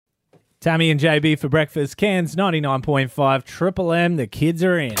Tammy and JB for breakfast. Cairns 99.5 Triple M. The kids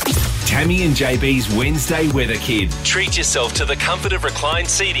are in. Tammy and JB's Wednesday Weather Kid. Treat yourself to the comfort of reclined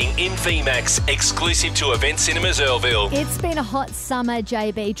seating in VMAX, exclusive to Event Cinemas Earlville. It's been a hot summer,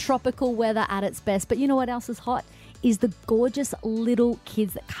 JB. Tropical weather at its best. But you know what else is hot? Is the gorgeous little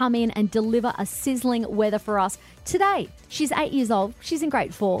kids that come in and deliver a sizzling weather for us. Today, she's 8 years old. She's in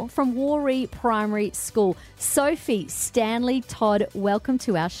grade 4 from Warree Primary School. Sophie, Stanley, Todd, welcome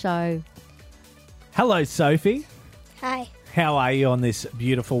to our show. Hello, Sophie. Hi. How are you on this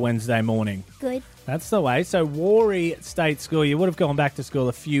beautiful Wednesday morning? Good. That's the way. So, Warree State School, you would have gone back to school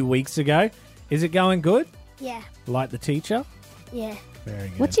a few weeks ago. Is it going good? Yeah. Like the teacher? Yeah. Very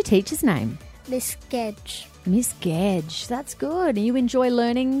good. What's your teacher's name? Miss Gedge. Miss Gedge. That's good. You enjoy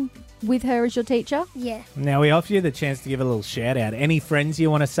learning with her as your teacher? Yeah. Now, we offer you the chance to give a little shout out. Any friends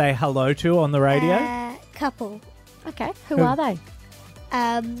you want to say hello to on the radio? Couple. Okay. Who are they?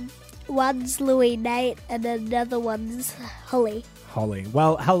 One's Louis Nate and another one's Holly. Holly.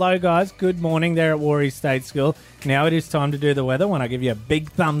 Well, hello, guys. Good morning there at Warree State School. Now it is time to do the weather. When I give you a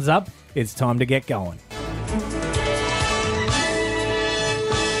big thumbs up, it's time to get going.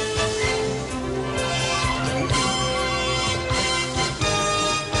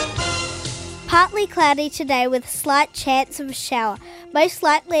 Partly cloudy today with a slight chance of a shower, most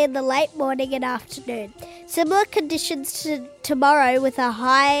likely in the late morning and afternoon. Similar conditions to tomorrow with a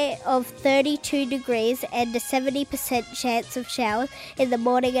high of 32 degrees and a 70% chance of showers in the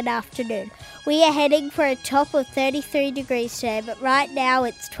morning and afternoon. We are heading for a top of 33 degrees today, but right now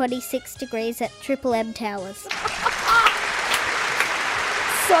it's 26 degrees at Triple M Towers.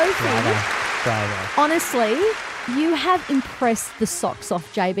 Sophie, Bravo. honestly, you have impressed the socks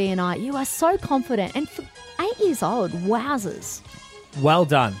off JB and I. You are so confident. And for 8 years old, wowzers. Well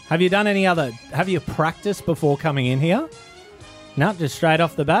done. Have you practiced before coming in here? No, just straight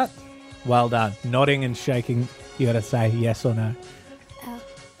off the bat? Well done. Nodding and shaking. You got to say yes or no.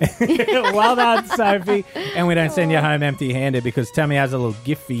 Well done, Sophie. And we don't send you home empty-handed because Tammy has a little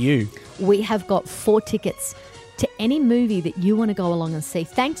gift for you. We have got 4 tickets to any movie that you want to go along and see,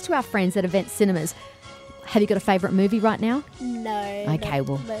 thanks to our friends at Event Cinemas. Have you got a favourite movie right now? No. Okay, not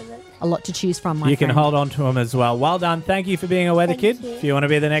well, at the moment. a lot to choose from, my You can friend. hold on to them as well. Well done. Thank you for being a weather Thank kid. you. If you want to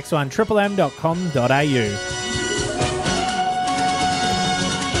be the next one, triplem.com.au.